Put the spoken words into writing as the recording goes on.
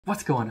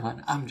What's going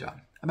on? I'm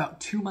John. About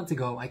 2 months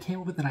ago, I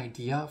came up with an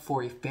idea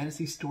for a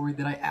fantasy story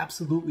that I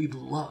absolutely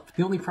love.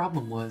 The only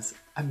problem was,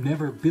 I've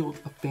never built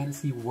a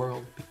fantasy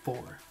world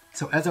before.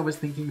 So as I was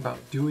thinking about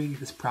doing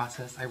this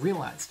process, I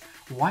realized,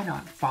 why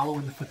not follow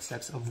in the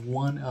footsteps of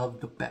one of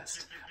the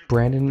best?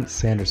 Brandon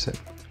Sanderson.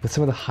 With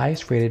some of the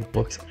highest rated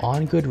books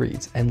on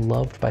Goodreads and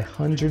loved by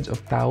hundreds of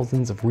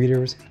thousands of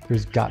readers,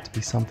 there's got to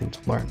be something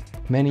to learn.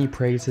 Many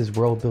praise his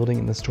world building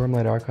in the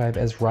Stormlight Archive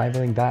as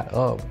rivaling that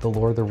of The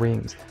Lord of the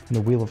Rings and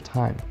The Wheel of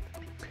Time.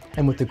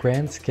 And with the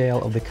grand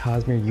scale of the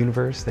Cosmere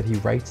universe that he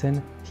writes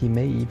in, he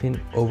may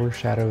even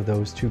overshadow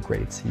those two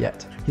greats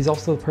yet. He's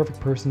also the perfect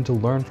person to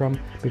learn from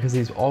because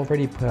he's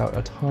already put out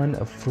a ton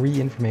of free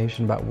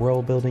information about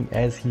world building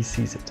as he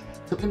sees it.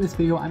 So in this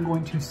video, I'm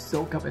going to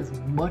soak up as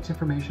much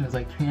information as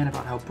I can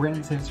about how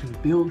Brandon Sanderson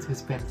builds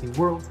his fantasy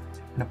worlds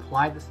and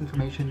apply this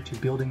information to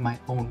building my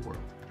own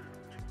world.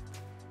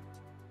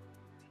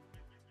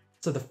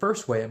 So the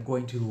first way I'm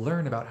going to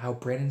learn about how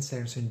Brandon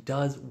Sanderson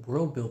does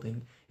world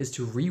building is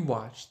to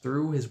rewatch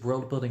through his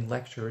world building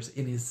lectures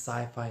in his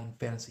sci-fi and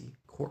fantasy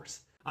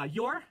course.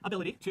 Your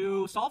ability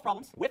to solve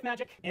problems with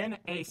magic in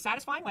a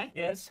satisfying way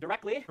is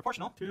directly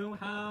proportional to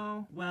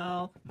how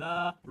well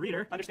the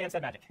reader understands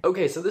that magic.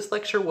 Okay, so this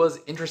lecture was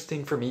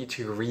interesting for me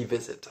to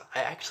revisit.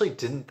 I actually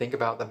didn't think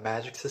about the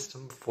magic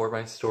system before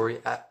my story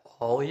at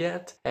all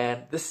yet,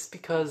 and this is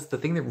because the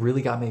thing that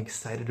really got me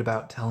excited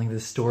about telling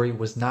this story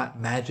was not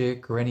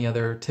magic or any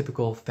other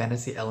typical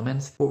fantasy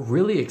elements. What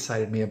really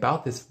excited me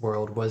about this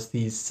world was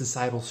the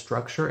societal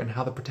structure and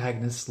how the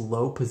protagonist's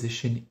low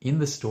position in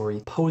the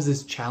story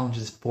poses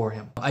challenges for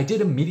him. I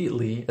did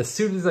immediately, as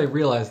soon as I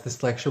realized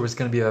this lecture was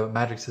going to be about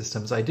magic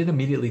systems, I did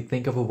immediately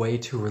think of a way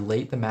to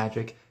relate the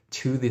magic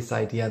to this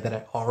idea that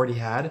I already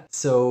had.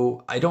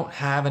 So I don't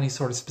have any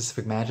sort of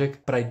specific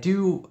magic, but I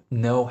do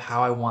know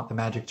how I want the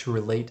magic to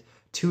relate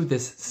to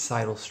this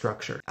societal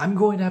structure. I'm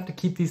going to have to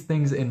keep these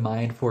things in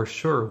mind for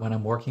sure when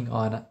I'm working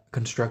on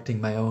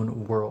constructing my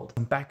own world.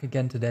 I'm back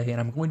again today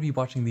and I'm going to be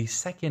watching the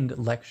second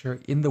lecture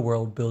in the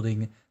world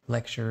building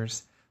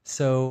lectures.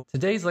 So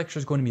today's lecture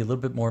is going to be a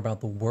little bit more about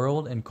the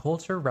world and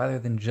culture rather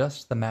than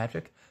just the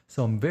magic.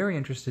 So I'm very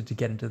interested to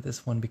get into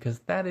this one because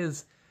that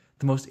is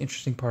the most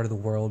interesting part of the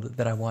world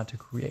that I want to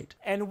create.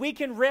 And we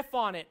can riff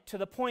on it to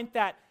the point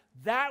that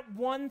that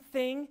one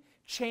thing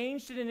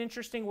changed in an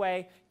interesting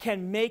way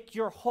can make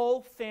your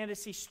whole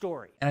fantasy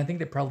story. And I think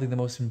that probably the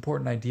most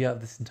important idea of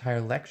this entire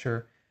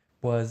lecture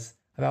was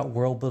about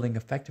world building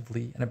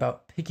effectively and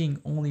about picking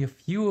only a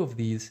few of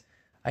these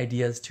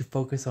ideas to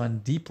focus on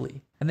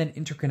deeply and then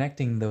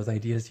interconnecting those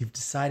ideas you've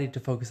decided to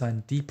focus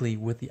on deeply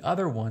with the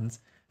other ones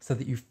so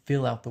that you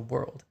fill out the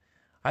world.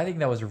 I think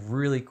that was a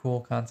really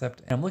cool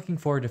concept and I'm looking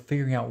forward to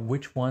figuring out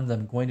which ones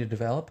I'm going to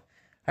develop.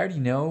 I already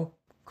know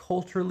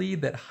culturally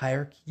that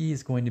hierarchy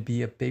is going to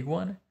be a big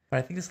one, but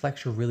I think this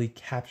lecture really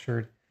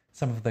captured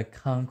some of the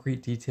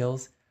concrete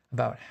details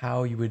about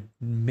how you would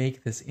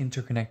make this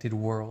interconnected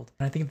world.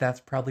 And I think that's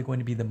probably going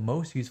to be the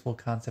most useful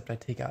concept I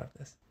take out of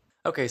this.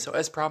 Okay, so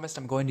as promised,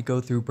 I'm going to go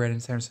through Brandon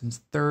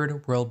Sanderson's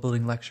third world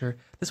building lecture.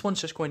 This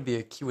one's just going to be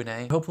a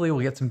Q&A. Hopefully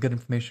we'll get some good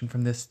information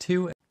from this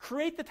too.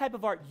 Create the type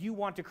of art you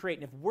want to create.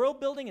 And if world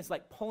building is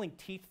like pulling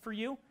teeth for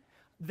you,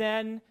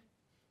 then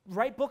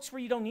write books where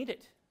you don't need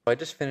it. I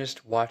just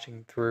finished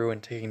watching through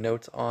and taking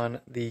notes on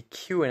the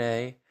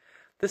Q&A.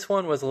 This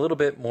one was a little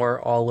bit more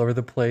all over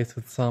the place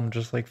with some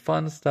just like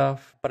fun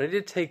stuff, but I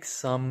did take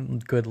some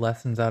good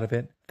lessons out of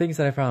it. Things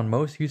that I found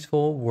most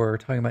useful were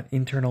talking about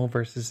internal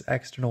versus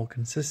external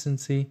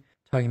consistency,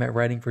 talking about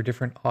writing for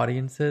different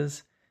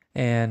audiences,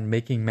 and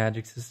making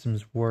magic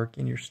systems work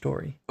in your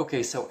story.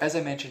 Okay, so as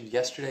I mentioned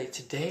yesterday,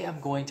 today I'm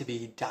going to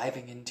be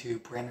diving into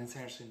Brandon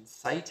Sanderson's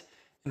site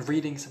and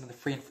reading some of the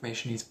free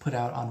information he's put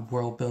out on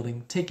world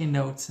building, taking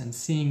notes and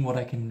seeing what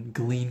I can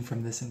glean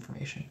from this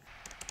information.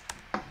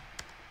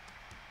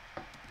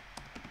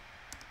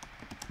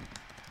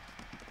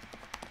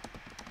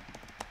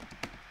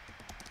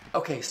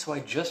 Okay, so I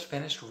just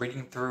finished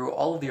reading through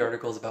all of the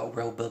articles about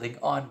world building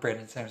on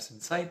Brandon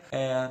Sanderson's site,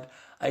 and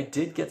I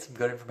did get some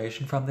good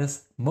information from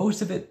this.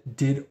 Most of it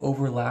did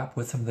overlap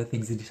with some of the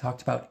things that he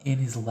talked about in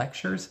his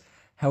lectures.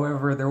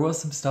 However, there was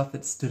some stuff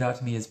that stood out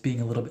to me as being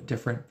a little bit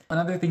different.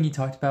 Another thing he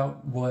talked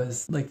about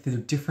was like the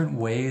different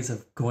ways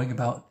of going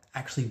about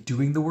actually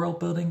doing the world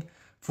building.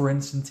 For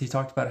instance, he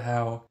talked about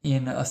how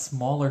in a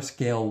smaller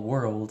scale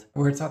world,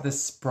 where it's not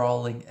this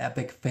sprawling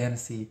epic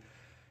fantasy,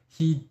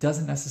 he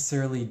doesn't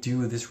necessarily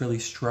do this really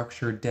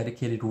structured,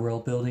 dedicated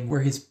world building where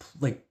he's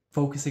like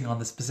focusing on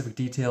the specific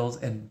details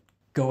and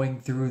going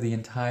through the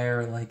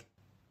entire, like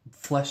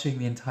fleshing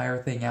the entire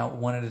thing out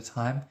one at a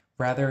time.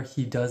 Rather,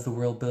 he does the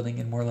world building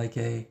in more like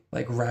a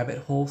rabbit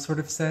hole sort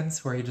of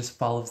sense where he just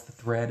follows the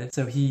thread.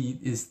 So he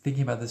is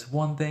thinking about this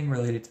one thing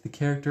related to the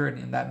character,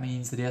 and that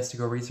means that he has to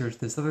go research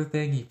this other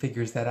thing. He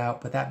figures that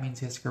out, but that means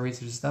he has to go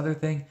research this other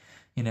thing,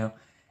 you know,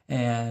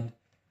 and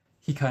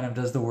he kind of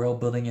does the world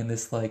building in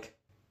this like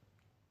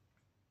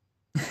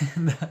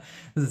this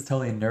is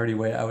totally a nerdy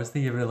way. I was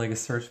thinking of it like a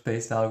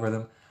search-based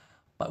algorithm,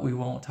 but we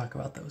won't talk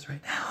about those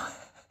right now.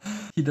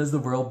 He does the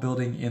world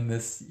building in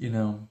this,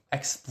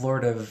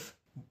 explorative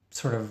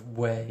sort of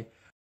way.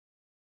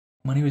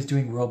 When he was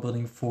doing world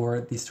building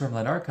for the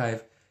Stormlight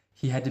Archive,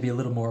 he had to be a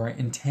little more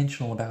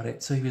intentional about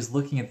it. So he was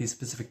looking at these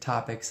specific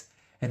topics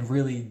and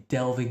really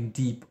delving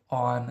deep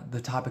on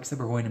the topics that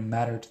were going to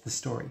matter to the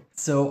story.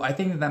 So I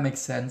think that makes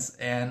sense,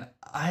 and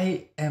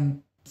I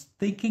am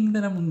thinking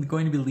that I'm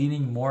going to be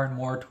leaning more and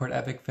more toward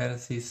epic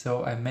fantasy,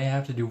 so I may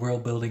have to do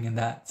world building in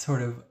that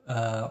sort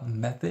of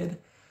method.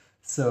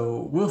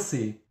 So we'll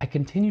see. I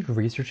continued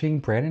researching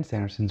Brandon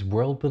Sanderson's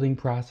world building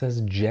process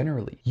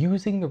generally,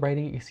 using the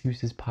Writing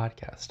Excuses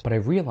podcast, but I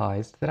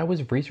realized that I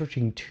was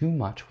researching too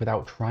much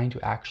without trying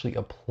to actually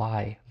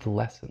apply the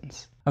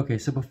lessons. Okay,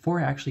 so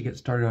before I actually get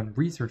started on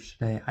research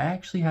today, I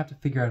actually have to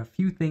figure out a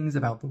few things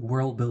about the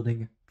world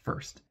building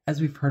first.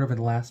 As we've heard over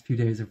the last few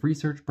days of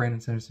research,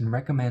 Brandon Sanderson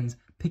recommends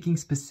picking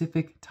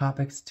specific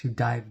topics to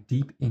dive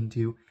deep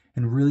into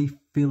and really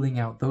filling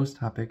out those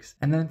topics.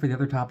 And then for the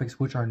other topics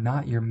which are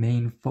not your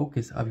main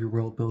focus of your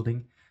world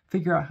building,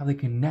 figure out how they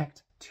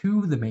connect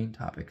to the main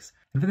topics.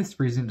 And for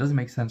this reason, it doesn't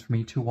make sense for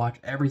me to watch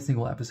every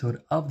single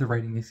episode of the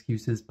Writing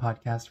Excuses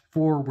podcast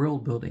for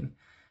world building,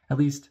 at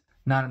least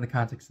not in the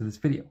context of this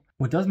video.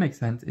 What does make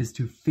sense is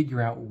to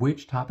figure out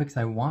which topics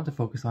I want to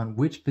focus on,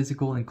 which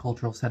physical and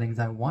cultural settings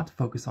I want to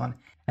focus on,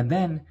 and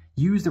then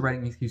use the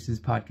Writing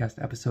Excuses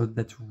podcast episode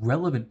that's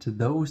relevant to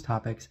those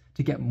topics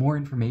to get more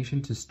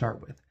information to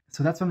start with.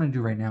 So that's what I'm going to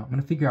do right now. I'm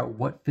going to figure out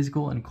what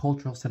physical and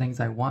cultural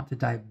settings I want to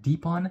dive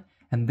deep on,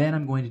 and then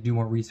I'm going to do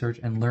more research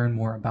and learn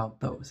more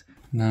about those.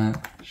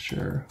 Not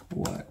sure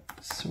what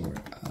sort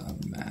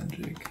of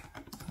magic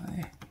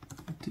I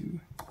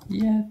do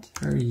yet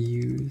or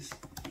use.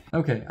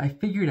 Okay, I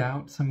figured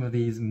out some of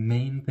these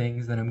main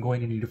things that I'm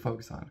going to need to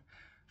focus on.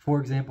 For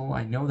example,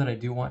 I know that I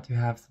do want to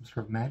have some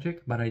sort of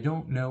magic, but I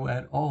don't know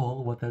at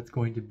all what that's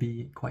going to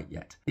be quite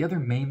yet. The other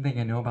main thing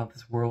I know about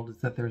this world is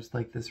that there's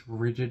like this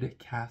rigid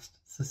caste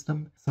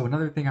system. So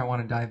another thing I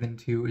want to dive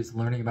into is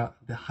learning about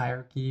the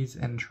hierarchies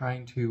and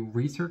trying to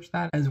research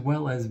that, as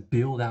well as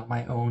build out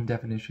my own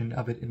definition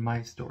of it in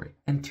my story.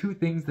 And two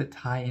things that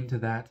tie into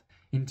that,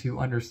 into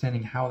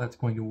understanding how that's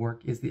going to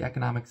work, is the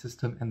economic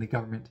system and the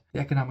government.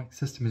 The economic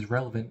system is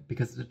relevant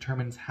because it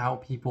determines how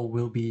people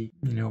will be,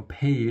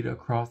 paid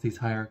across these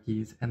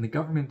hierarchies, and the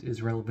government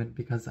is relevant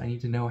because I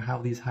need to know how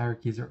these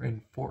hierarchies are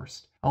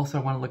enforced. Also,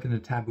 I want to look into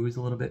taboos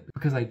a little bit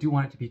because I do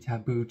want it to be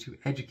taboo to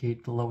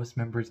educate the lowest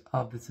members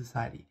of the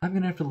society. I'm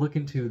going to have to look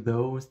into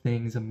those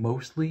things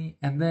mostly,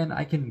 and then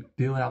I can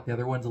build out the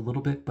other ones a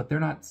little bit, but they're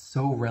not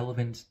so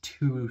relevant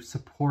to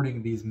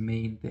supporting these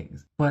main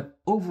things. But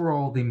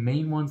overall, the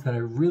main ones that I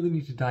really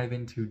need to dive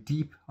into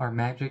deep are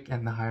magic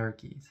and the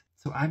hierarchies.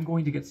 So I'm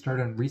going to get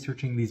started on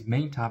researching these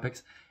main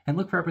topics and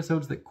look for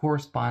episodes that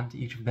correspond to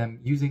each of them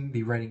using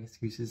the Writing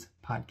Excuses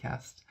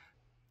podcast.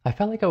 I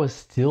felt like I was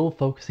still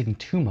focusing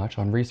too much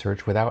on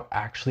research without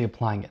actually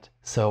applying it,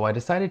 so I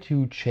decided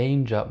to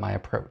change up my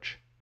approach.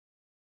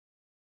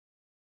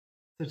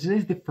 So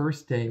today's the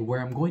first day where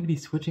I'm going to be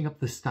switching up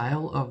the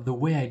style of the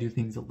way I do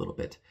things a little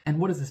bit. And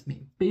what does this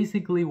mean?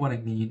 Basically what I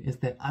mean is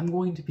that I'm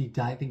going to be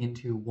diving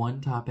into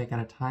one topic at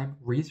a time,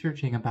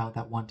 researching about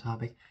that one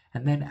topic,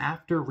 and then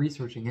after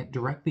researching it,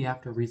 directly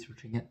after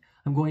researching it,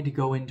 I'm going to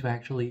go into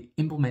actually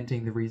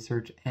implementing the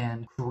research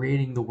and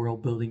creating the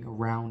world building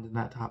around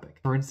that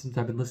topic. For instance,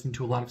 I've been listening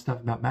to a lot of stuff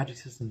about magic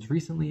systems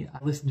recently.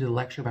 I listened to the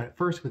lecture about it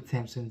first with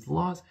Sanderson's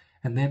Laws,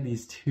 and then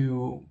these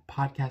two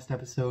podcast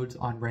episodes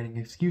on Writing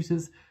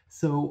Excuses.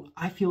 So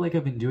I feel like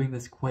I've been doing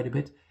this quite a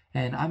bit,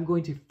 and I'm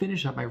going to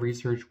finish up my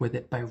research with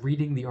it by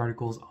reading the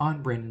articles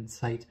on Brandon's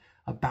site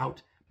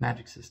about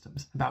magic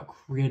systems, about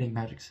creating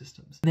magic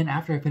systems. And then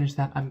after I finish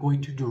that, I'm going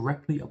to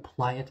directly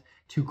apply it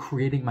to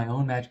creating my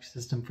own magic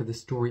system for the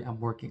story I'm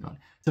working on.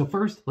 So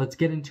first, let's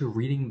get into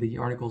reading the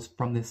articles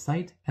from this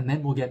site, and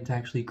then we'll get into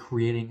actually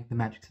creating the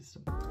magic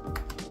system.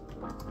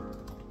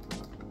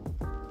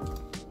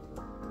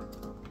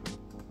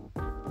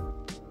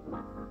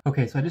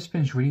 Okay, so I just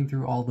finished reading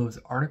through all those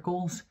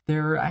articles.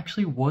 There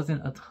actually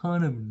wasn't a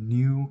ton of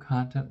new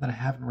content that I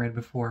haven't read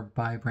before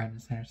by Brandon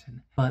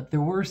Sanderson, but there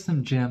were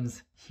some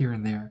gems here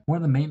and there. One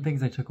of the main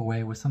things I took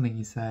away was something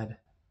he said: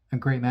 a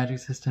great magic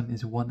system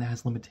is one that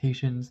has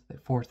limitations,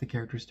 that force the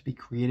characters to be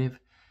creative,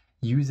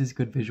 uses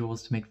good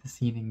visuals to make the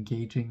scene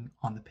engaging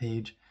on the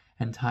page,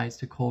 and ties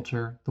to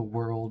culture, the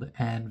world,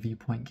 and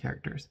viewpoint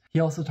characters. He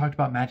also talked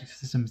about magic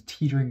systems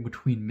teetering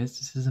between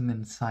mysticism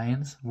and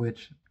science,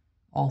 which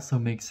also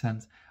makes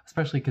sense,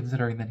 especially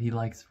considering that he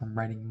likes from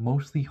writing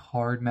mostly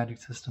hard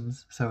magic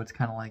systems, so it's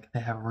kind of like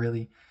they have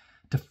really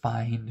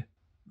defined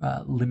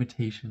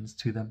limitations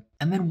to them.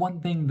 And then one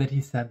thing that he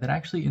said that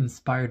actually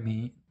inspired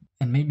me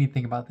and made me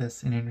think about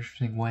this in an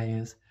interesting way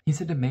is he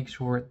said to make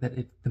sure that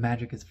the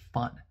magic is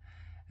fun,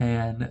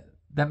 and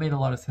that made a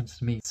lot of sense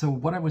to me. So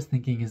what I was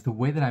thinking is the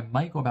way that I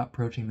might go about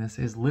approaching this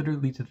is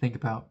literally to think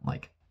about,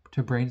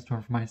 to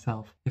brainstorm for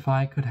myself, if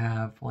I could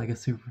have a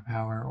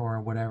superpower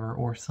or whatever,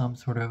 or some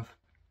sort of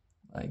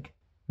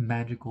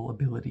magical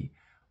ability,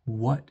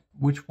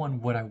 which one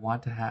would I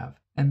want to have?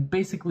 And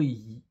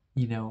basically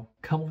you know,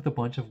 come up with a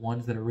bunch of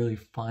ones that are really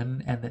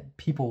fun and that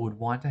people would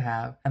want to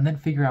have, and then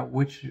figure out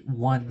which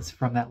ones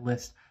from that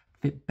list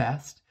fit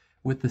best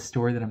with the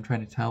story that I'm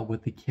trying to tell,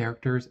 with the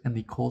characters and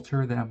the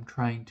culture that I'm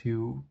trying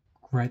to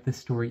write the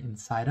story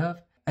inside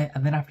of.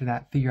 And then after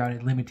that, figure out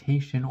a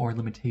limitation or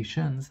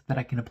limitations that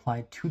I can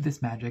apply to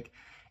this magic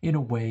in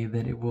a way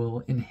that it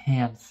will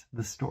enhance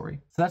the story.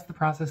 So that's the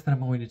process that I'm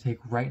going to take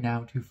right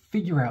now to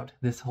figure out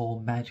this whole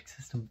magic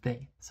system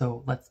thing.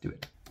 So let's do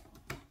it.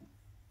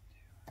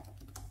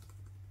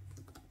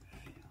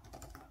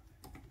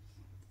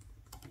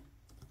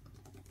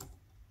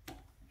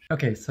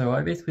 Okay, so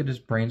I basically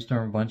just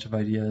brainstormed a bunch of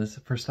ideas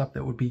for stuff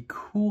that would be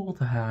cool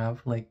to have,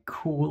 like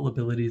cool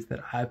abilities that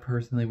I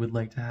personally would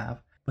like to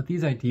have. But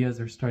these ideas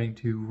are starting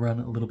to run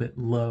a little bit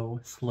low,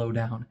 slow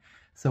down.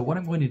 So what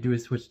I'm going to do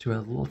is switch to a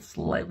little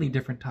slightly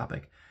different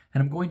topic.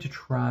 And I'm going to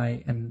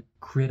try and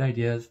create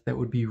ideas that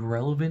would be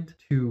relevant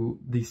to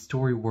the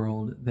story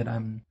world that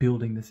I'm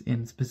building this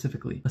in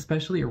specifically,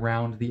 especially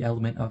around the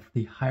element of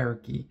the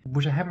hierarchy,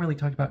 which I haven't really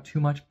talked about too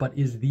much, but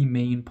is the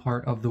main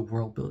part of the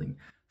world building.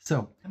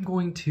 So I'm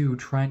going to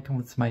try and come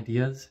up with some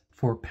ideas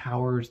for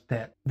powers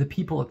that the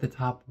people at the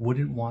top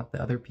wouldn't want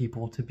the other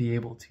people to be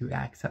able to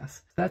access.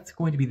 So that's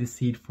going to be the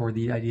seed for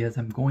the ideas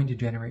I'm going to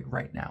generate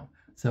right now.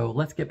 So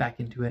let's get back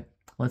into it.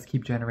 Let's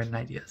keep generating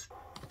ideas.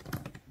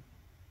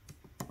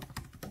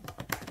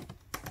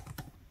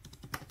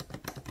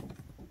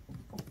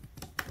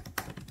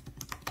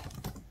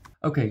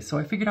 Okay, so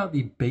I figured out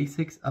the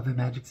basics of a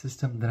magic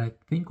system that I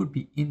think would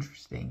be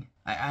interesting.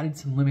 I added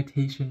some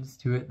limitations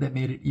to it that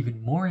made it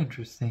even more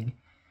interesting.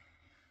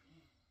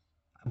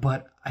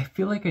 But I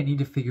feel like I need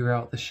to figure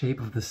out the shape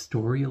of the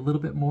story a little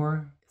bit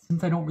more.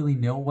 Since I don't really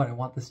know what I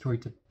want the story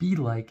to be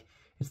like,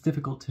 it's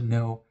difficult to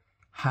know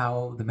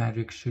how the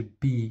magic should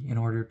be in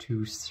order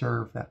to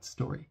serve that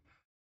story.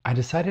 I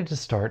decided to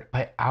start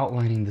by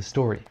outlining the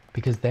story,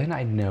 because then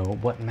I'd know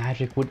what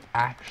magic would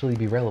actually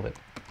be relevant.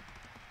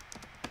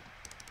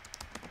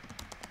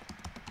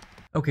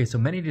 Okay, so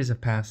many days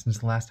have passed since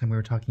the last time we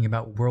were talking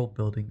about world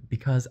building,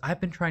 because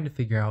I've been trying to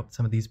figure out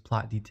some of these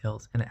plot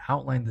details and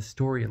outline the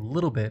story a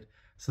little bit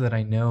so that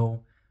I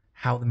know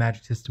how the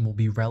magic system will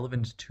be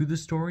relevant to the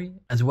story,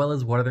 as well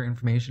as what other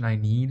information I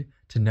need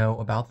to know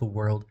about the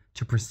world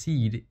to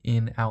proceed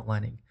in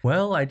outlining.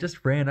 Well, I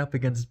just ran up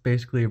against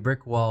basically a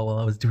brick wall while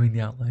I was doing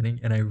the outlining,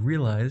 and I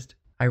realized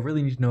I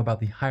really need to know about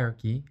the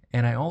hierarchy,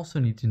 and I also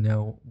need to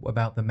know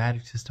about the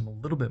magic system a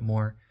little bit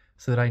more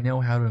so that I know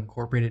how to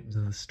incorporate it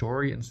into the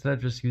story instead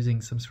of just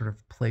using some sort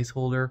of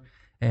placeholder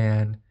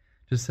and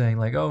just saying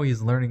like, oh,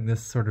 he's learning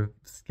this sort of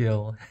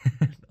skill,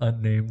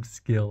 unnamed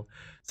skill.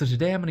 So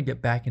today I'm going to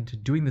get back into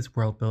doing this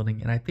world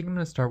building, and I think I'm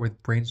going to start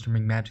with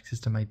brainstorming magic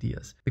system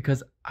ideas,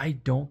 because I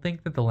don't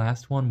think that the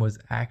last one was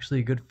actually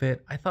a good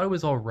fit. I thought it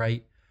was all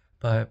right,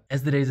 but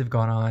as the days have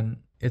gone on,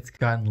 it's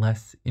gotten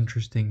less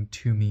interesting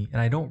to me,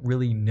 and I don't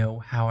really know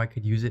how I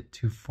could use it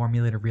to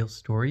formulate a real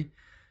story.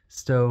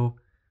 So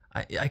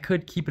I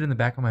could keep it in the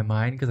back of my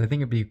mind because I think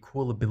it'd be a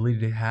cool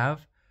ability to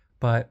have,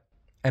 but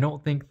I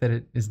don't think that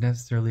it is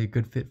necessarily a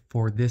good fit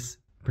for this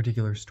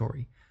particular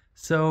story.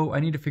 So I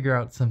need to figure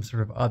out some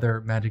sort of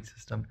other magic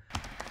system.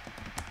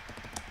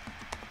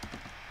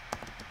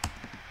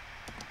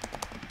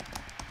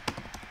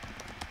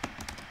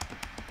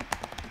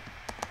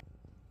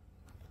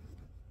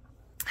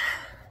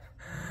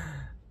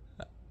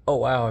 Oh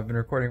wow, I've been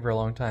recording for a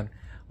long time.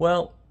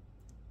 Well,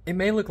 it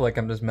may look like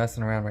I'm just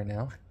messing around right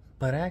now,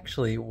 but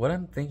actually what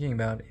I'm thinking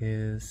about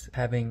is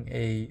having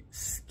a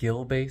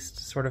skill-based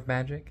sort of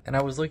magic. And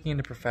I was looking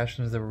into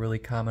professions that were really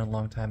common a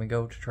long time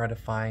ago to try to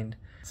find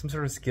some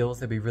sort of skills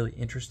that'd be really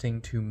interesting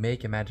to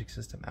make a magic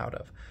system out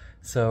of.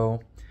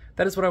 So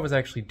that is what I was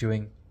actually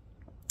doing.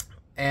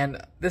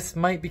 And this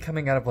might be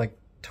coming out of like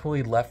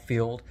totally left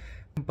field,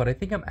 but I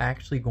think I'm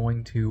actually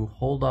going to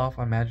hold off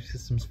on magic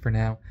systems for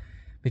now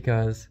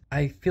because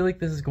I feel like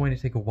this is going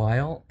to take a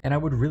while, and I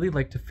would really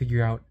like to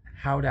figure out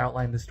how to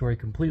outline the story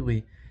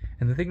completely.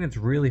 And the thing that's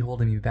really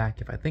holding me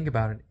back, if I think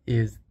about it,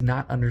 is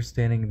not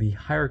understanding the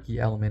hierarchy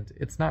element.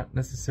 It's not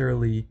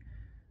necessarily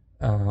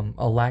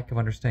a lack of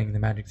understanding the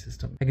magic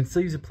system. I can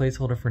still use a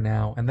placeholder for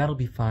now, and that'll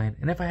be fine.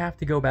 And if I have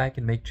to go back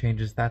and make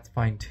changes, that's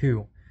fine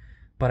too.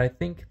 But I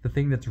think the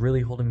thing that's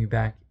really holding me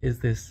back is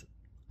this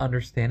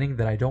understanding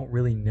that I don't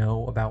really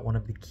know about one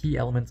of the key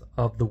elements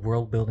of the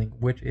world building,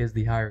 which is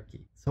the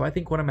hierarchy. So I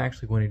think what I'm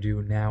actually going to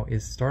do now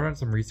is start on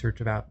some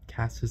research about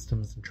caste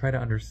systems and try to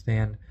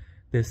understand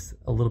this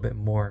a little bit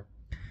more.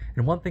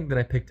 And one thing that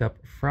I picked up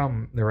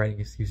from the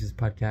Writing Excuses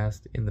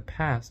podcast in the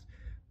past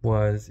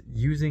was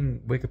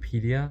using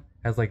Wikipedia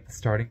as like the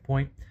starting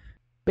point.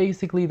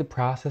 Basically, the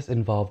process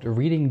involved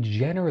reading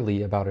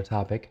generally about a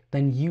topic,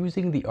 then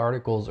using the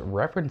article's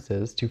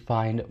references to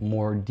find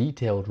more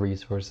detailed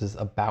resources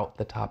about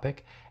the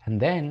topic, and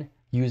then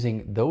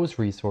using those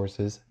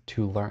resources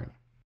to learn.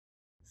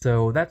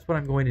 So that's what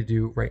I'm going to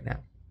do right now.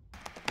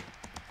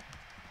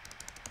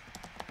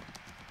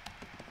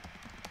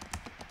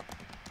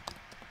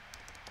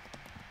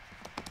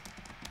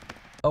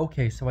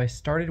 Okay, so I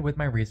started with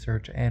my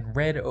research and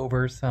read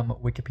over some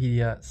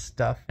Wikipedia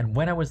stuff. And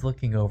when I was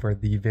looking over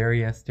the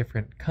various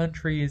different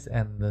countries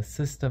and the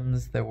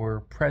systems that were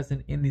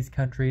present in these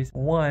countries,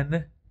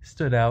 one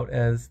stood out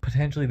as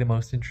potentially the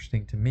most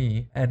interesting to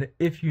me. And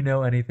if you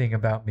know anything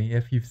about me,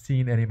 if you've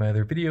seen any of my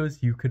other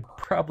videos, you could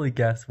probably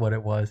guess what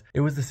it was. It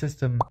was the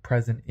system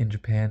present in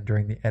Japan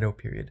during the Edo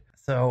period.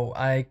 So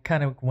I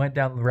kind of went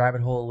down the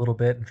rabbit hole a little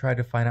bit and tried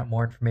to find out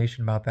more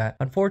information about that.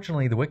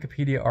 Unfortunately, the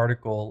Wikipedia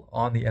article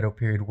on the Edo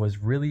period was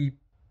really,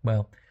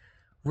 well,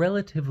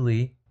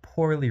 relatively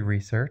poorly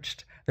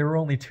researched. There were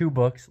only 2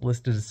 books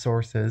listed as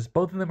sources.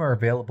 Both of them are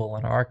available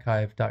on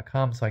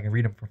archive.com, so I can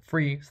read them for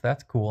free, so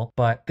that's cool.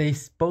 But they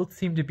both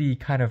seem to be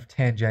kind of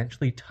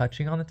tangentially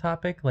touching on the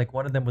topic. Like,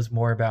 one of them was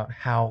more about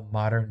how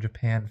modern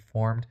Japan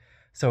formed.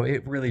 So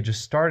it really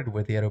just started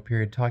with the Edo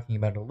period, talking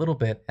about it a little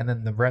bit, and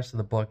then the rest of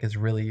the book is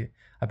really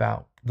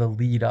about the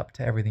lead up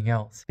to everything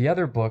else. The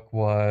other book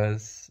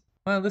was,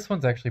 well, this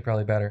one's actually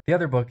probably better. The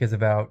other book is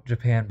about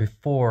Japan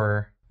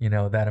before, you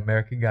know, that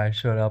American guy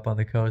showed up on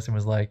the coast and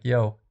was like,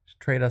 yo,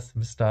 trade us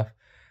some stuff.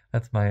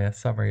 That's my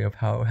summary of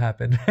how it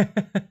happened.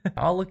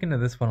 I'll look into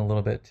this one a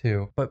little bit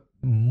too, but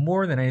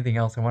more than anything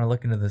else, I want to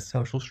look into the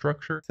social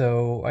structure.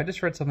 So I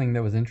just read something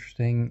that was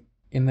interesting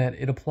in that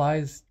it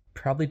applies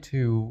probably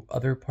to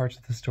other parts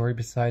of the story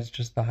besides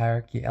just the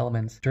hierarchy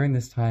elements. During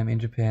this time in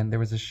Japan, there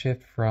was a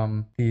shift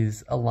from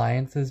these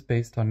alliances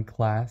based on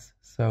class,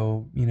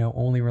 so, you know,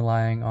 only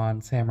relying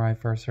on samurai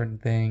for a certain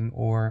thing,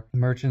 or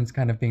merchants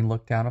kind of being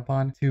looked down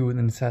upon, to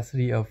the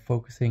necessity of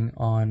focusing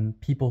on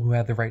people who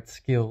had the right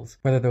skills,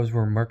 whether those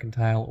were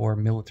mercantile or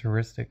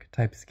militaristic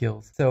type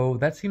skills. So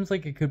that seems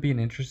like it could be an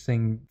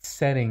interesting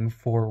setting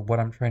for what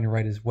I'm trying to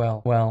write as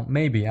well. Well,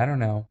 maybe, I don't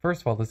know.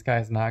 First of all, this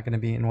guy's not going to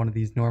be in one of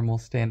these normal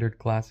standard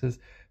classes,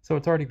 so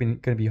it's already going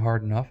to be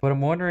hard enough. But I'm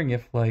wondering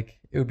if, like,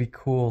 it would be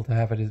cool to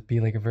have it as be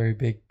like a very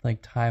big, like,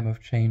 time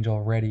of change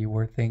already,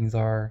 where things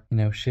are, you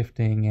know,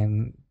 shifting,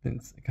 and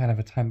it's kind of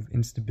a time of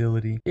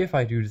instability. If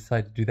I do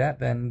decide to do that,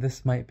 then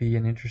this might be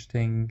an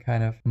interesting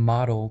kind of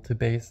model to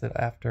base it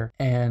after,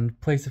 and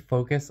place a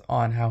focus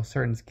on how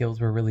certain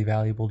skills were really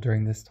valuable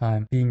during this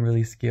time. Being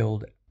really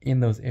skilled in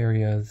those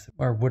areas,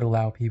 or would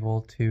allow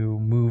people to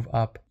move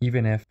up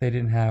even if they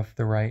didn't have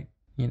the right,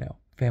 you know,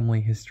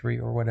 family history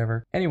or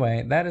whatever.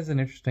 Anyway, that is an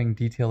interesting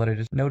detail that I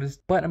just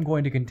noticed, but I'm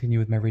going to continue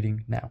with my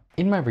reading now.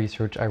 In my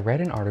research, I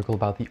read an article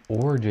about the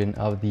origin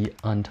of the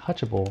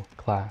untouchable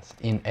class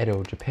in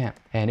Edo, Japan.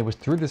 And it was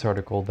through this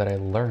article that I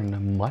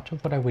learned much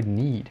of what I would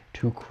need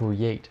to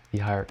create the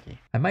hierarchy.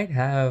 I might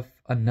have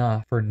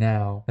enough for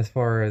now as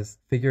far as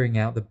figuring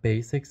out the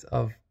basics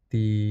of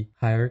the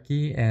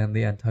hierarchy and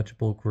the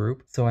untouchable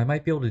group. So I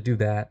might be able to do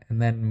that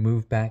and then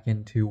move back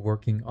into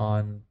working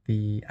on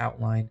the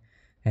outline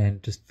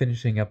and just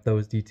finishing up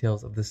those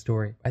details of the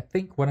story. I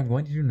think what I'm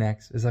going to do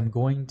next is I'm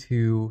going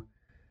to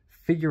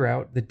figure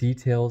out the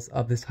details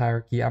of this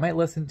hierarchy. I might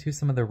listen to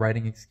some of the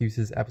writing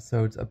excuses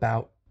episodes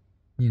about,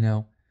 you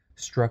know,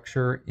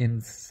 structure in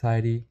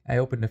society. I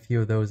opened a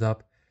few of those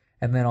up,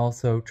 and then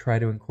also try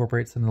to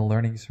incorporate some of the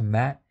learnings from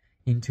that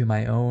into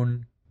my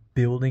own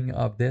building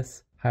of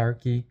this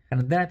hierarchy.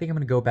 And then I think I'm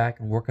going to go back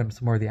and work on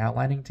some more of the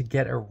outlining to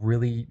get a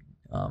really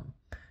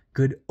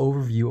good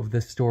overview of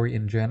this story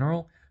in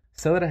general,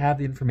 so that I have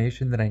the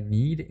information that I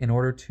need in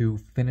order to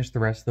finish the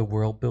rest of the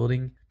world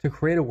building, to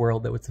create a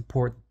world that would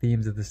support the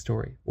themes of the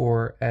story,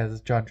 or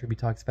as John Truby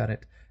talks about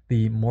it,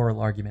 the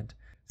moral argument.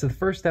 So the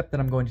first step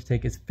that I'm going to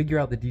take is figure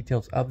out the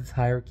details of this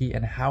hierarchy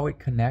and how it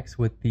connects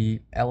with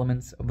the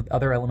elements, with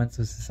other elements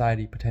of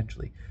society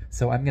potentially.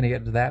 So I'm going to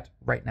get into that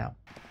right now.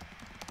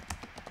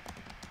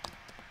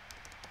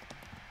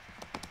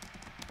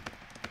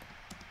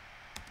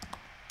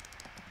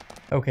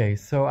 Okay,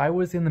 so I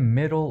was in the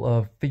middle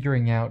of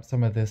figuring out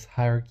some of this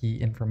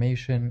hierarchy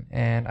information,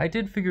 and I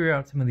did figure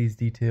out some of these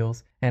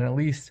details and at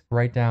least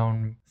write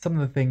down some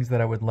of the things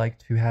that I would like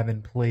to have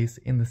in place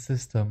in the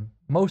system.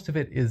 Most of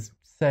it is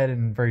said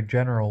in very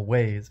general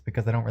ways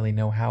because I don't really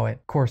know how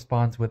it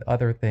corresponds with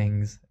other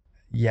things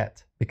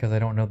yet, because I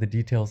don't know the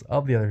details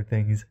of the other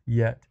things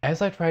yet.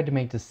 As I tried to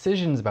make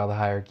decisions about the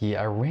hierarchy,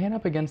 I ran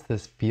up against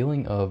this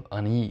feeling of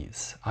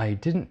unease. I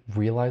didn't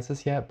realize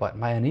this yet, but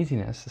my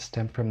uneasiness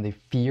stemmed from the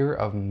fear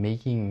of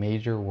making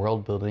major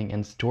world building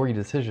and story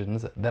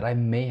decisions that I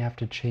may have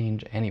to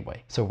change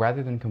anyway. So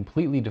rather than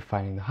completely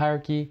defining the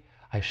hierarchy,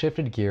 I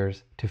shifted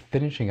gears to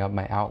finishing up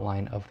my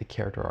outline of the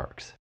character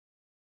arcs.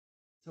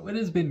 So it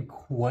has been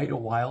quite a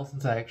while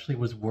since I actually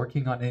was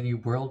working on any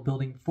world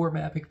building for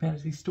my epic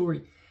fantasy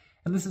story.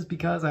 And this is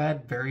because I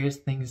had various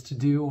things to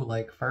do.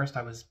 Like, first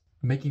I was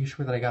making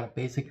sure that I got a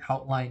basic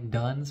outline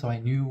done so I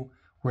knew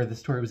where the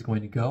story was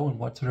going to go and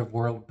what sort of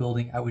world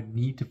building I would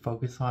need to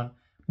focus on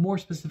more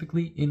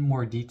specifically in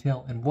more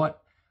detail, and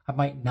what I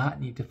might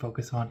not need to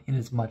focus on in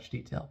as much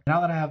detail.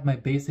 Now that I have my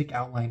basic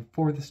outline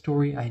for the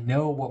story, I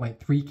know what my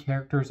 3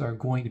 characters are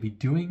going to be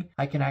doing.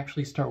 I can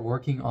actually start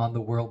working on the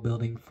world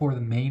building for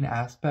the main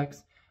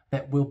aspects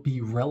that will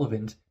be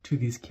relevant to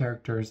these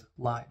characters'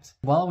 lives.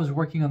 While I was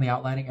working on the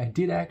outlining, I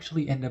did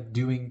actually end up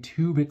doing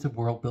 2 bits of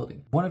world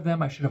building. One of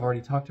them I should have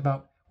already talked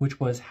about, which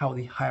was how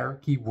the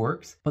hierarchy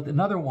works, but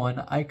another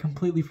one I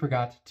completely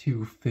forgot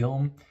to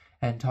film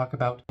and talk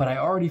about, but I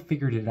already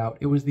figured it out.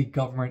 It was the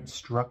government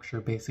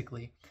structure,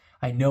 basically.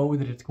 I know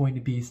that it's going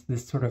to be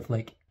this sort of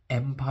like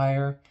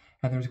empire,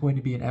 and there's going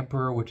to be an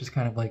emperor, which is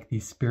kind of like the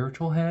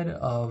spiritual head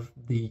of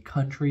the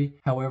country.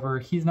 However,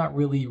 he's not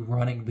really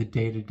running the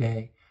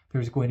day-to-day.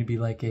 There's going to be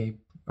like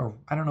or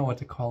I don't know what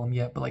to call him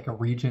yet, but like a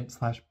regent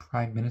slash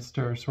prime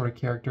minister sort of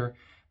character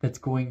that's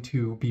going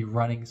to be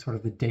running sort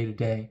of the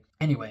day-to-day.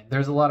 Anyway,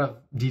 there's a lot of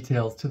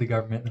details to the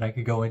government that I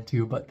could go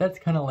into, but that's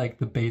kind of like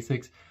the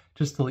basics.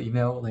 Just to let you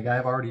know, like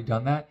I've already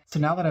done that. So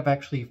now that I've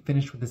actually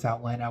finished with this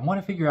outline, I want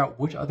to figure out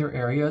which other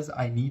areas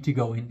I need to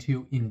go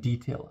into in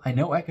detail. I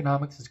know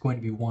economics is going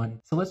to be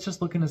one, so let's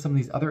just look into some of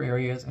these other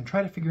areas and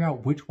try to figure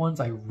out which ones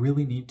I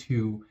really need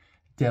to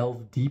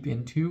delve deep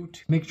into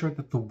to make sure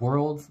that the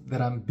worlds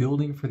that I'm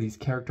building for these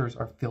characters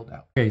are filled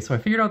out. Okay, so I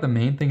figured out the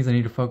main things I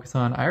need to focus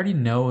on. I already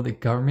know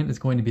that government is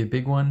going to be a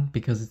big one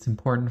because it's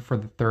important for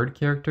the 3rd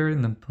character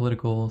in the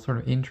political sort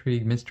of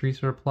intrigue, mystery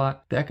sort of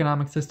plot. The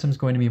economic system is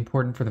going to be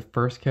important for the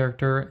 1st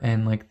character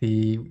and like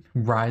the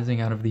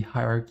rising out of the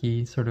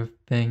hierarchy sort of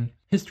thing.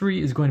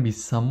 History is going to be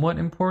somewhat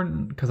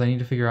important because I need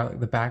to figure out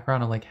the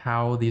background of like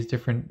how these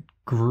different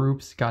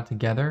groups got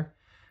together.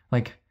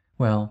 Like,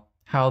 well,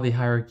 how the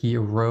hierarchy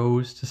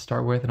arose to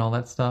start with and all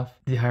that stuff.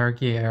 The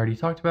hierarchy I already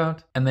talked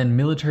about. And then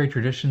military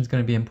tradition is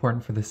going to be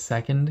important for the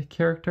 2nd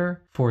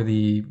character, for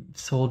the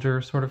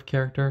soldier sort of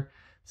character.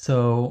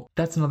 So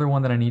that's another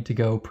one that I need to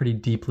go pretty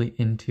deeply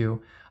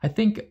into. I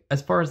think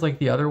as far as like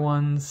the other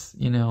ones,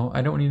 you know,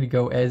 I don't need to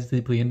go as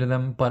deeply into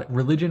them, but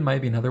religion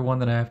might be another one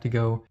that I have to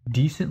go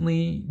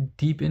decently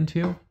deep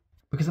into.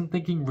 Because I'm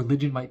thinking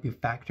religion might be a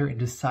factor in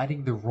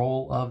deciding the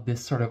role of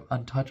this sort of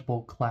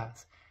untouchable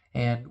class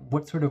and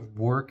what sort of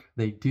work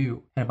they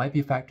do. And it might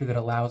be a factor that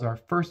allows our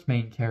first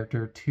main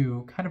character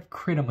to kind of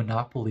create a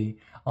monopoly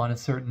on a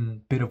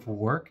certain bit of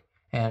work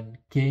and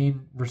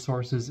gain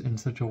resources in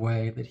such a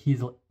way that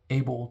he's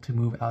able to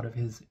move out of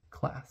his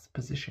class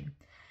position.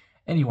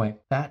 Anyway,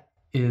 that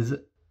is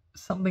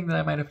something that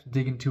I might have to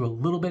dig into a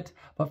little bit,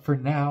 but for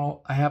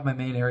now, I have my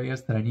main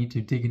areas that I need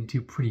to dig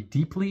into pretty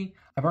deeply.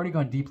 I've already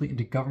gone deeply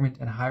into government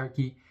and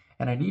hierarchy,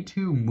 and I need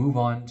to move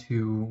on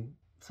to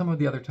some of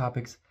the other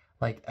topics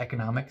like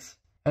economics.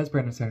 As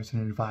Brandon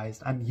Sanderson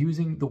advised, I'm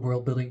using the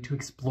world building to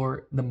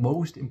explore the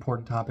most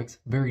important topics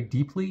very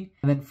deeply,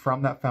 and then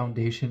from that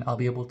foundation, I'll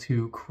be able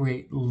to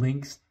create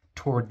links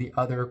toward the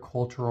other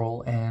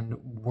cultural and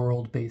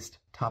world-based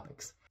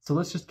topics. So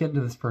let's just get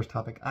into this first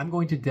topic. I'm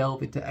going to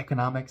delve into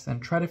economics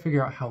and try to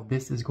figure out how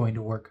this is going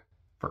to work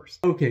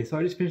first. Okay, so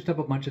I just finished up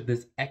a bunch of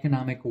this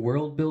economic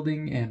world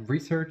building and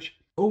research.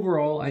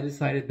 Overall, I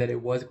decided that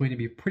it was going to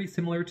be pretty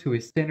similar to a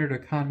standard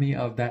economy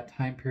of that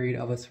time period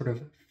of a sort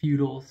of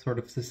feudal sort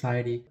of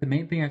society. The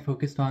main thing I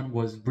focused on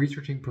was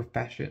researching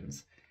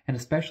professions, and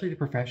especially the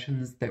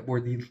professions that were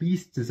the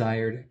least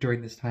desired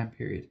during this time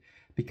period,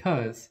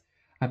 because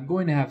I'm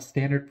going to have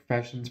standard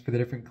professions for the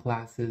different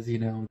classes, you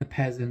know, the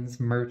peasants,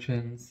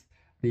 merchants,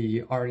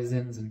 the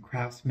artisans and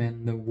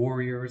craftsmen, the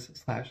warriors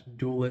slash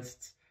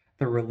duelists,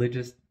 the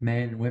religious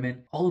men and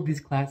women. All of these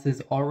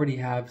classes already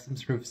have some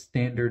sort of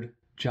standard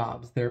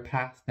jobs. They're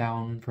passed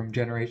down from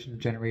generation to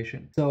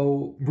generation.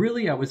 So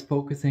really I was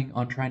focusing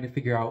on trying to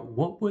figure out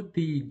what would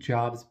the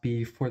jobs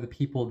be for the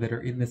people that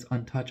are in this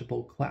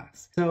untouchable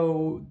class.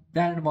 So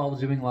that involves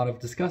doing a lot of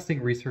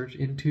disgusting research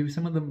into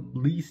some of the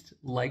least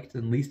liked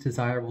and least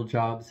desirable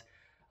jobs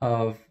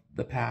of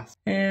the past.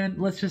 And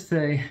let's just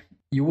say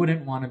you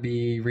wouldn't want to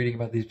be reading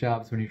about these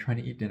jobs when you're trying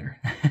to eat dinner.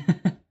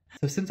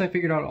 So since I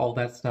figured out all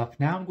that stuff,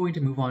 now I'm going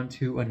to move on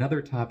to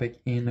another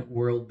topic in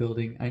world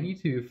building. I need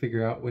to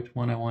figure out which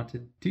one I want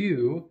to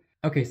do.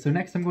 Okay, so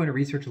next I'm going to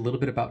research a little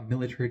bit about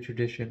military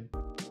tradition.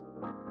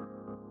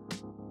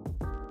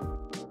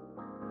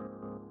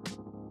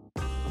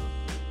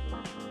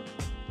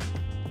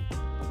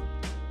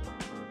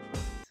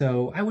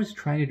 So I was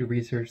trying to do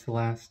research the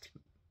last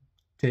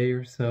day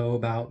or so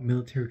about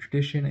military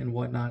tradition and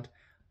whatnot,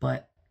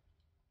 but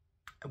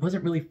I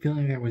wasn't really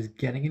feeling like I was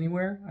getting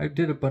anywhere. I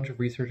did a bunch of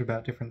research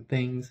about different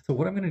things. So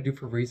what I'm going to do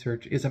for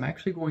research is I'm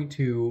actually going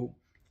to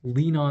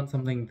lean on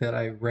something that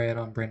I read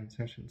on Brandon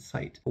Sanderson's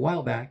site a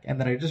while back and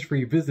that I just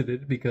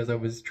revisited because I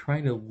was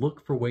trying to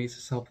look for ways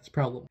to solve this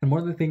problem. And one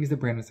of the things that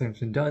Brandon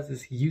Sanderson does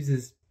is he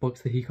uses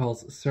books that he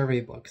calls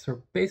survey books,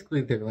 or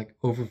basically they're like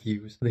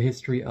overviews, the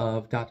history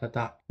of ...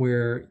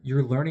 where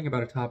you're learning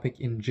about a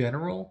topic in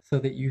general so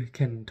that you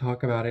can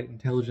talk about it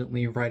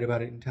intelligently, write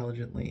about it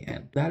intelligently,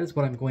 and that is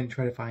what I'm going to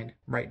try to find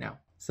right now.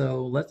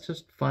 So let's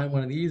just find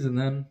one of these and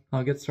then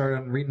I'll get started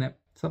on reading it.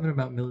 Something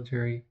about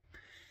military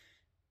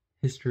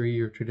history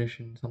or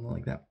tradition, something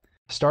like that.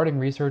 Starting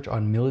research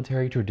on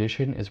military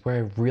tradition is where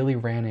I really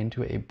ran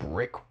into a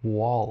brick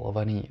wall of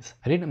unease.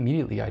 I didn't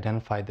immediately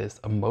identify this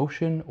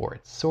emotion or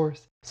its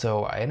source,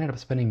 so I ended up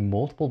spending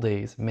multiple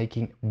days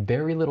making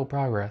very little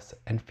progress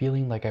and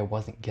feeling like I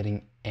wasn't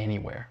getting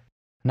anywhere.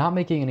 Not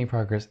making any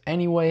progress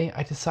anyway,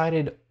 I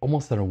decided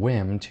almost on a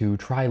whim to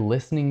try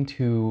listening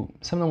to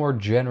some of the more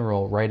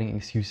general Writing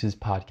Excuses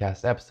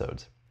podcast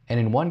episodes. And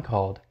in one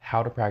called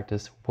How to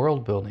Practice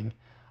World Building,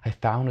 I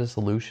found a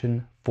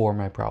solution for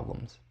my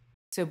problems.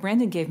 So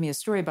Brandon gave me a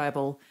story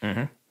Bible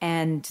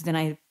and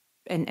then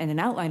and an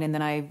outline, and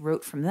then I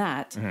wrote from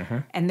that.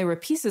 And there were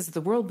pieces of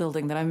the world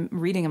building that I'm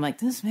reading. I'm like,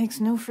 this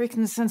makes no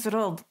freaking sense at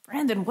all.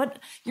 Brandon, what?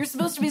 You're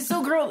supposed to be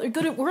so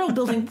good at world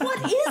building.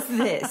 What is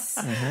this?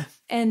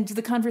 And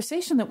the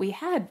conversation that we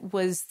had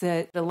was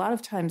that a lot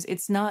of times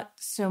it's not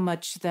so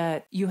much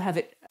that you have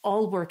it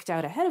all worked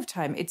out ahead of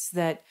time. It's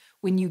that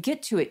when you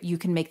get to it, you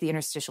can make the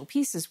interstitial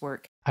pieces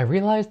work. I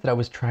realized that I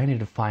was trying to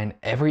define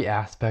every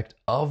aspect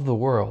of the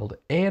world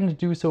and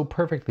do so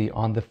perfectly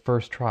on the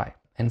first try.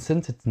 And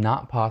since it's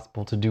not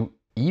possible to do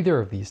either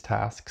of these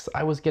tasks,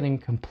 I was getting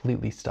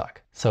completely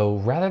stuck. So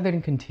rather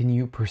than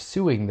continue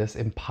pursuing this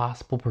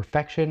impossible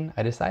perfection,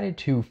 I decided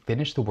to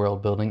finish the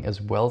world building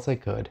as well as I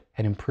could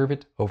and improve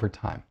it over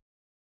time.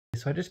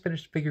 So I just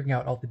finished figuring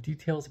out all the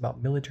details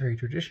about military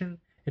tradition.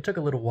 It took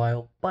a little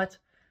while, but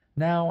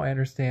now I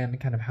understand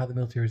kind of how the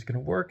military is going to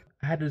work.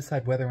 I had to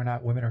decide whether or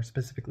not women are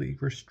specifically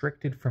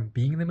restricted from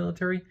being in the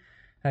military.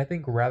 And I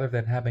think rather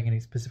than having any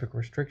specific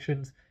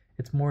restrictions,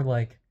 it's more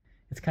like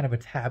it's kind of a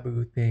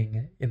taboo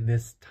thing in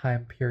this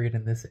time period,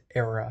 in this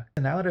era.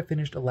 And now that I've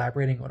finished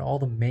elaborating on all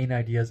the main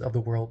ideas of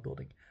the world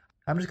building,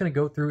 I'm just going to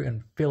go through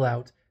and fill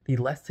out the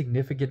less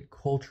significant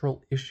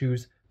cultural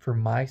issues for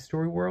my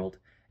story world.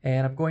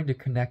 And I'm going to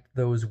connect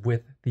those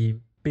with the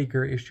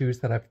bigger issues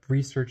that I've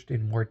researched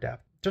in more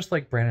depth. Just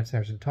like Brandon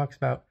Sanderson talks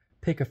about,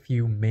 pick a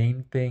few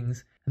main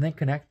things and then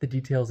connect the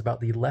details about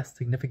the less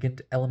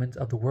significant elements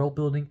of the world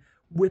building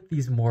with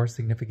these more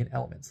significant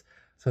elements.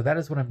 So that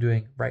is what I'm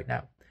doing right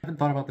now. I haven't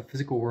thought about the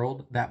physical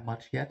world that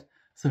much yet,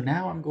 so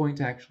now I'm going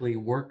to actually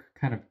work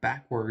kind of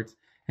backwards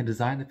and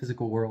design the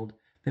physical world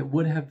that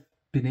would have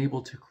been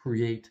able to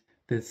create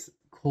this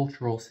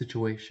cultural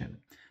situation.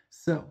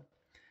 So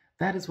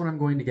that is what I'm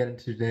going to get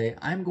into today.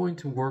 I'm going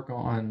to work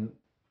on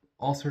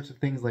all sorts of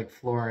things like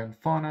flora and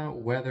fauna,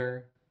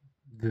 weather,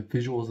 the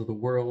visuals of the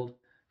world,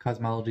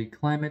 cosmology,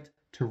 climate,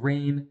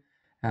 terrain,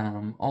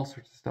 all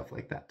sorts of stuff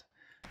like that.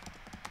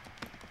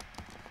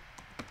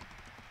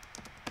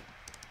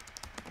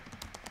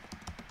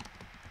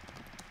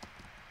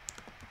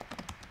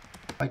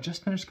 I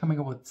just finished coming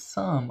up with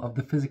some of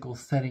the physical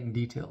setting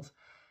details.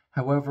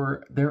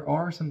 However, there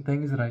are some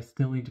things that I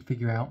still need to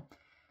figure out.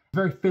 It's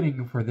very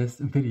fitting for this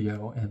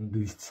video and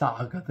the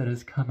saga that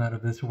has come out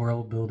of this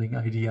world building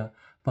idea,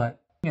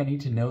 but I need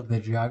to know the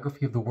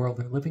geography of the world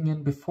they're living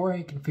in before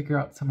I can figure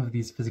out some of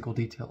these physical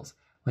details,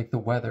 like the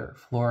weather,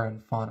 flora,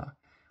 and fauna.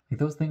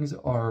 Like those things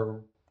are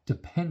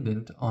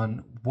dependent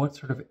on what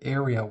sort of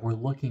area we're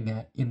looking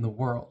at in the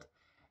world.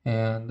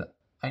 And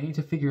I need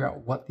to figure out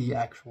what the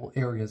actual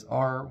areas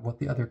are, what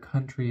the other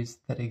countries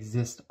that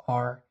exist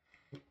are,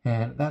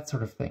 and that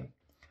sort of thing.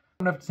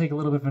 I'm going to have to take a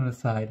little bit of an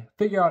aside,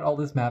 figure out all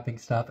this mapping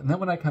stuff, and then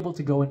when I come able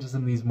to go into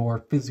some of these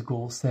more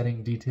physical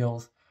setting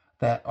details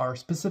that are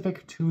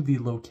specific to the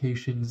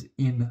locations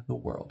in the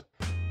world.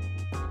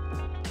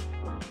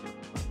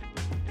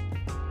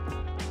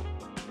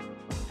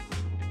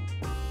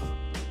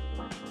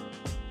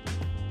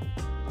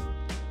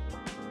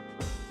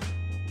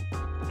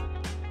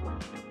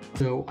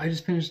 So I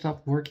just finished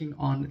up working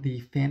on the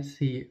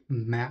fantasy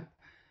map,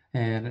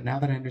 and now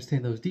that I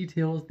understand those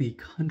details, the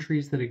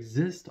countries that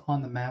exist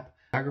on the map,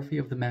 geography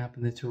of the map,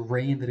 and the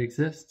terrain that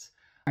exists,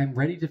 I'm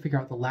ready to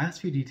figure out the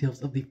last few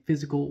details of the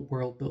physical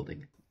world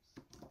building.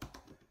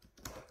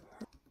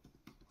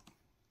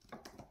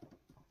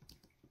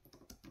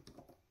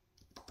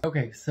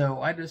 Okay, so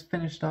I just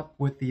finished up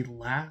with the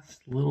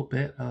last little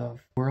bit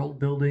of world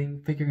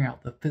building, figuring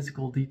out the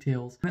physical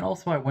details, and then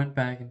also I went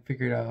back and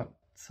figured out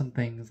some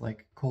things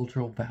like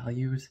cultural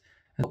values.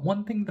 And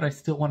one thing that I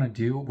still want to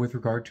do with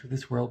regard to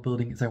this world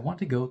building is I want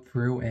to go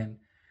through and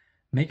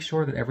make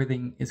sure that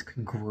everything is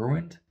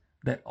congruent,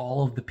 that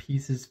all of the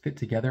pieces fit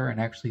together and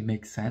actually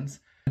make sense,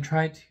 and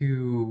try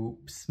to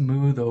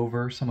smooth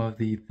over some of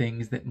the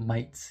things that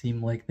might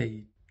seem like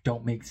they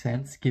don't make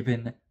sense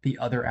given the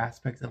other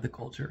aspects of the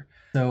culture.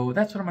 So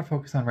that's what I'm going to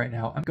focus on right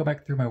now. I'm going to go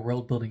back through my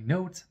world building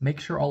notes,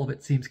 make sure all of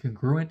it seems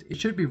congruent. It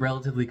should be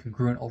relatively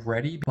congruent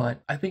already,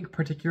 but I think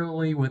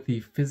particularly with the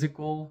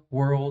physical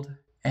world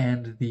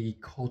and the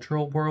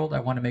cultural world, I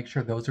want to make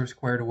sure those are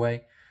squared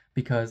away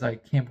because I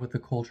came up with the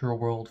cultural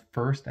world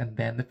first and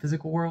then the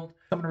physical world.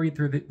 So I'm going to read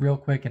through it real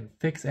quick and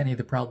fix any of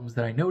the problems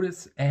that I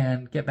notice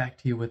and get back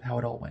to you with how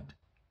it all went.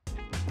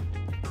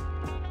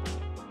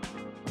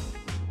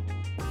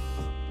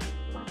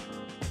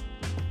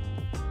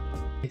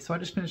 So I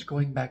just finished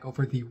going back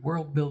over the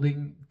world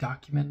building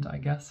document, I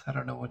guess. I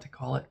don't know what to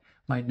call it.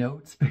 My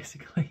notes,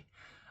 basically.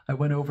 I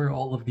went over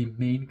all of the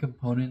main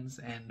components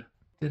and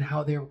did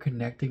how they were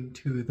connecting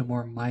to the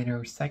more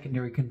minor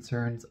secondary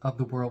concerns of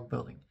the world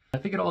building. I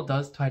think it all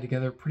does tie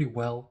together pretty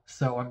well,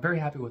 so I'm very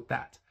happy with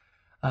that.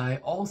 I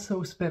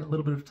also spent a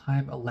little bit of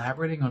time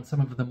elaborating on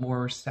some of the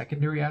more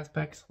secondary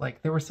aspects.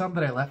 Like there were some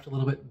that I left a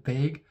little bit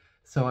vague,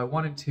 So I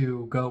wanted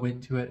to go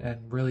into it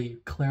and really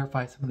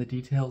clarify some of the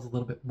details a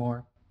little bit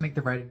more, make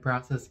the writing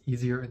process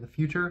easier in the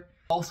future.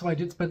 Also, I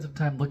did spend some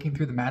time looking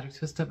through the magic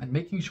system and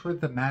making sure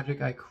that the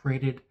magic I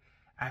created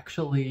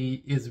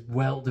actually is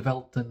well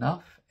developed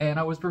enough. And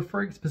I was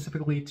referring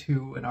specifically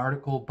to an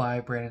article by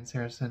Brandon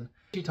Sanderson.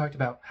 He talked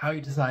about how you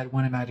decide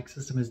when a magic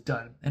system is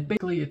done. And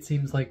basically it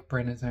seems like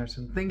Brandon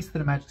Sanderson thinks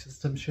that a magic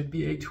system should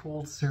be a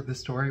tool to serve the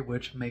story,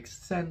 which makes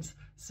sense.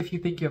 So if you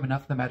think you have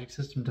enough of the magic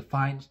system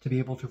defined to be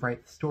able to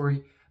write the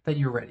story, then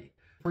you're ready.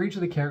 For each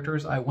of the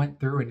characters, I went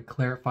through and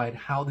clarified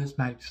how this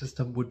magic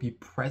system would be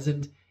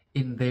present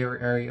in their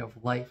area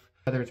of life,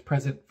 whether it's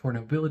present for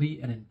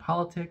nobility and in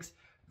politics,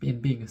 in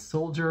being a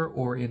soldier,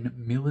 or in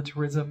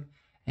militarism,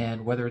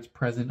 and whether it's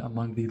present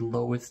among the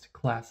lowest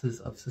classes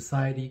of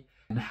society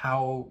and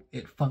how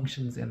it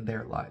functions in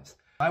their lives.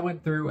 I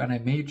went through and I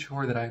made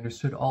sure that I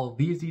understood all of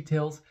these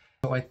details,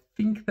 so I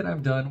think that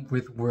I'm done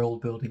with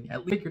world building.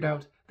 I figured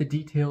out the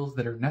details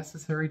that are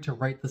necessary to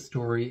write the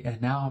story,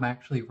 and now I'm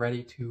actually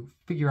ready to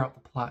figure out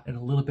the plot in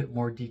a little bit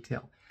more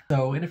detail.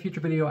 So in a future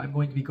video, I'm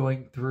going to be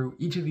going through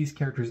each of these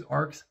characters'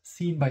 arcs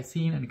scene by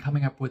scene and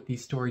coming up with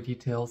these story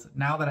details.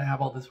 Now that I have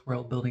all this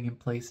world building in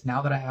place,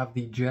 now that I have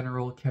the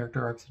general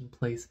character arcs in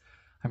place,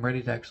 I'm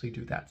ready to actually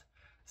do that.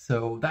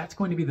 So that's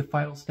going to be the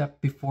final step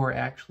before I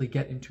actually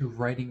get into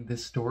writing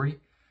this story.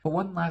 But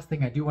one last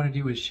thing I do want to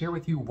do is share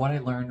with you what I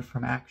learned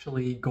from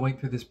actually going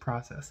through this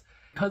process.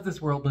 Because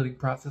this world building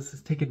process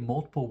has taken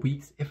multiple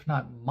weeks, if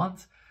not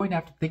months, I'm going to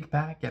have to think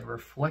back and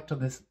reflect on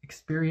this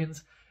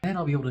experience, and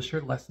I'll be able to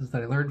share the lessons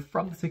that I learned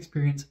from this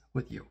experience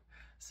with you.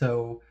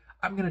 So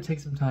I'm going to take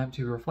some time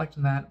to reflect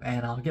on that,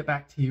 and I'll get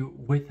back to you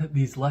with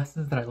these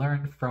lessons that I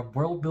learned from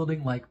world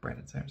building like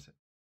Brandon Sanderson.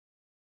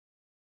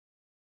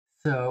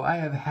 So I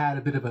have had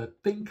a bit of a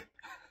think,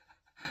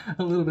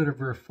 a little bit of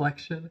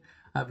reflection.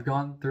 I've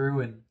gone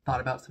through and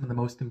thought about some of the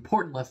most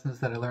important lessons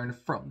that I learned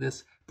from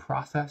this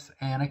process,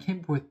 and I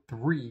came up with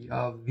 3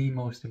 of the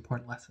most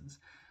important lessons.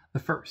 The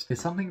first is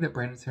something that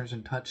Brandon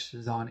Sanderson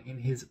touches on in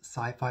his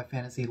sci-fi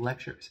fantasy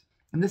lectures,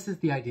 and this is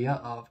the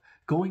idea of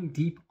going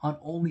deep on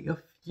only a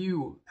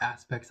few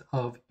aspects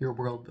of your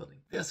world building.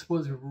 This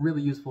was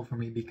really useful for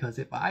me because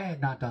if I had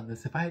not done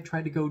this, if I had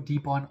tried to go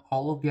deep on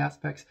all of the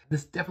aspects,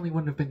 this definitely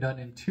wouldn't have been done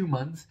in 2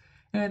 months,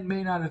 and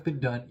may not have been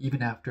done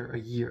even after a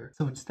year.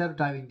 So instead of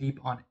diving deep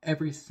on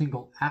every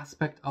single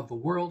aspect of the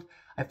world,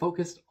 I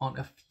focused on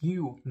a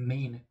few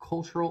main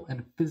cultural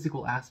and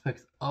physical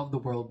aspects of the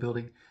world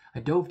building. I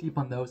dove deep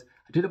on those,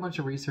 I did a bunch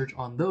of research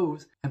on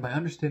those, and by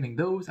understanding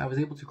those, I was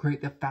able to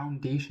create the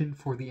foundation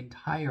for the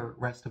entire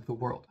rest of the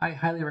world. I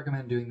highly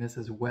recommend doing this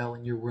as well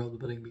in your world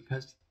building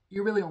because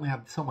you really only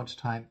have so much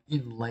time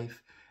in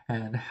life,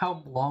 and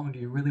how long do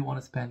you really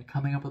want to spend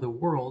coming up with a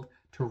world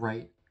to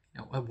write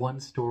one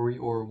story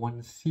or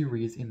one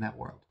series in that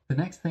world. The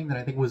next thing that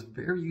I think was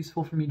very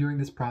useful for me during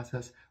this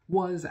process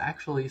was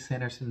actually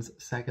Sanderson's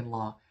second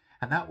law,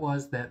 and that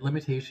was that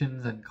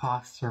limitations and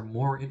costs are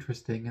more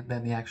interesting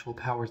than the actual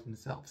powers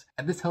themselves.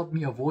 And this helped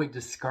me avoid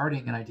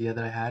discarding an idea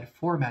that I had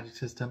for a magic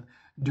system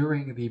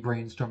during the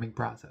brainstorming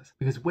process.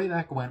 Because way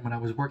back when I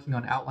was working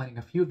on outlining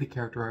a few of the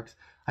character arcs,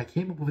 I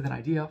came up with an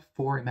idea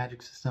for a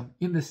magic system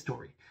in this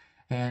story.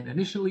 And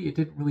initially it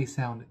didn't really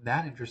sound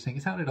that interesting.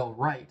 It sounded all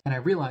right. And I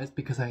realized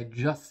because I had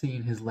just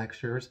seen his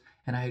lectures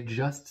and I had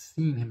just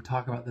seen him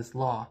talk about this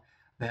law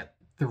that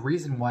the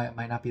reason why it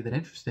might not be that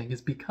interesting is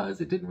because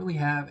it didn't really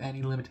have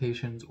any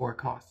limitations or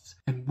costs.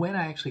 And when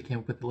I actually came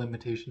up with the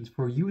limitations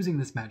for using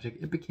this magic,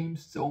 it became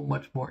so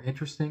much more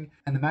interesting,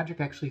 and the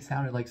magic actually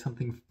sounded like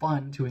something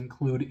fun to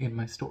include in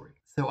my story.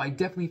 So I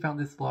definitely found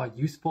this law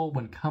useful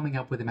when coming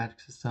up with a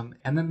magic system.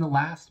 And then the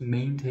last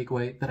main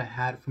takeaway that I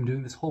had from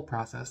doing this whole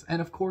process,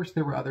 and of course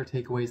there were other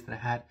takeaways that I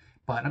had,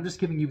 but I'm just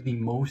giving you the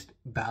most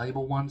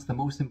valuable ones, the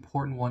most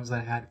important ones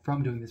that I had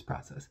from doing this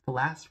process. The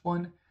last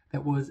one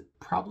that was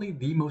probably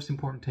the most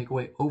important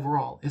takeaway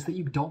overall is that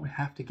you don't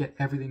have to get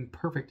everything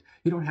perfect.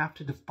 You don't have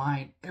to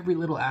define every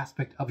little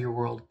aspect of your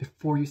world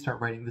before you start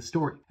writing the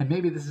story. And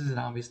maybe this is an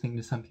obvious thing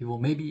to some people.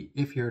 Maybe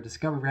if you're a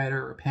discovery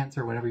writer or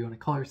pantser, whatever you want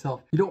to call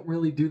yourself, you don't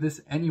really do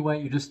this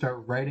anyway. You just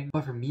start writing.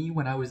 But for me,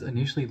 when I was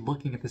initially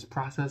looking at this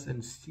process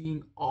and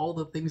seeing all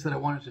the things that I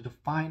wanted to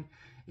define,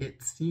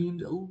 it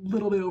seemed a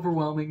little bit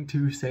overwhelming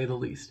to say the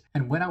least.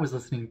 And when I was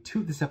listening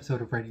to this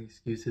episode of Writing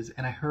Excuses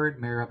and I heard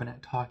Mary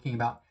Robinette talking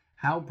about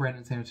how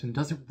Brandon Sanderson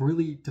doesn't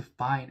really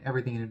define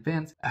everything in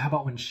advance, how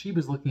about when she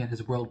was looking at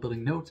his world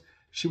building notes,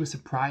 she was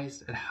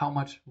surprised at how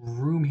much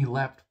room he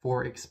left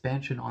for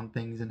expansion on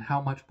things and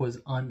how much was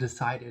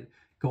undecided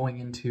going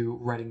into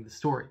writing the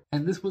story.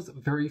 And this was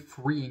very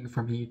freeing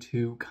for me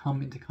to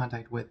come into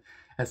contact with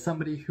as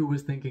somebody who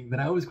was thinking that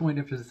I was going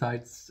to have to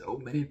decide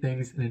so many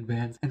things in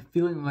advance and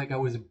feeling like I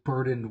was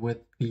burdened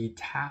with the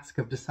task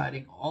of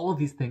deciding all of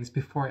these things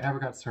before I ever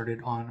got started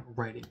on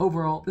writing.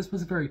 Overall, this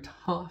was a very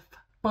tough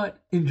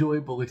but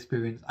enjoyable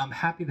experience. I'm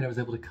happy that I was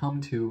able to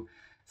come to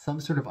some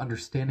sort of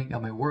understanding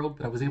of my world,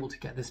 that I was able to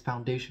get this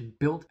foundation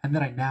built, and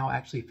that I now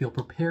actually feel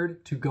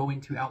prepared to go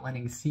into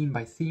outlining scene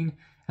by scene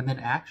and then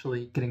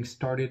actually getting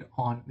started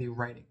on the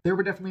writing. There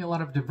were definitely a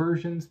lot of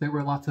diversions, there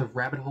were lots of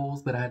rabbit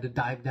holes that I had to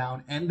dive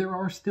down, and there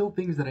are still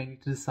things that I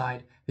need to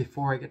decide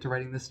before I get to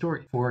writing this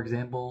story. For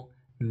example,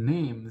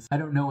 names. I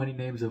don't know any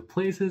names of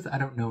places, I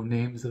don't know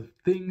names of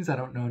things, I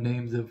don't know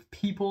names of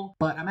people,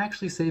 but I'm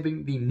actually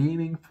saving the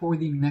naming for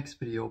the next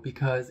video,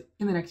 because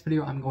in the next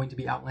video I'm going to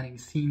be outlining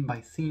scene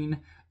by scene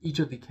each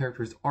of the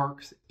characters'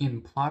 arcs in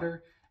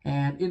Plotter.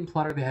 And in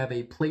Plotter they have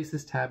a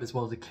places tab as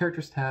well as a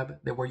characters tab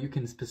where you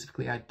can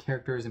specifically add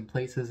characters and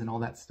places and all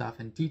that stuff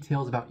and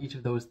details about each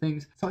of those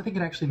things. So I think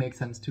it actually makes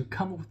sense to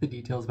come up with the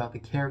details about the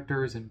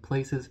characters and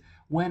places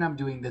when I'm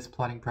doing this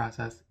plotting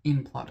process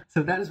in Plotter.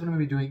 So that is what I'm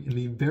going to be doing in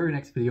the very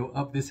next video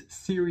of this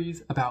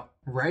series about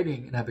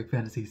writing an epic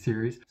fantasy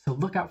series. So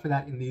look out for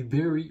that in the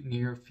very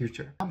near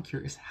future. I'm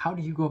curious, how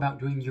do you go about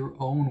doing your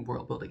own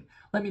world building?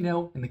 Let me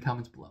know in the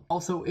comments below.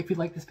 Also, if you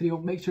like this video,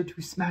 make sure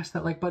to smash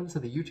that like button so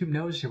that YouTube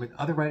knows to share with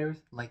other writers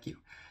like you.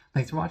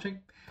 Thanks for watching,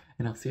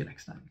 and I'll see you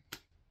next time.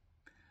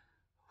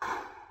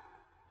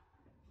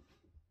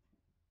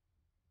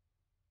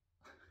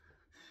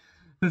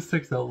 This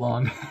took so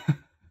long.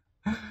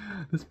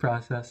 This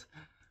process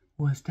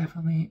was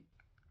definitely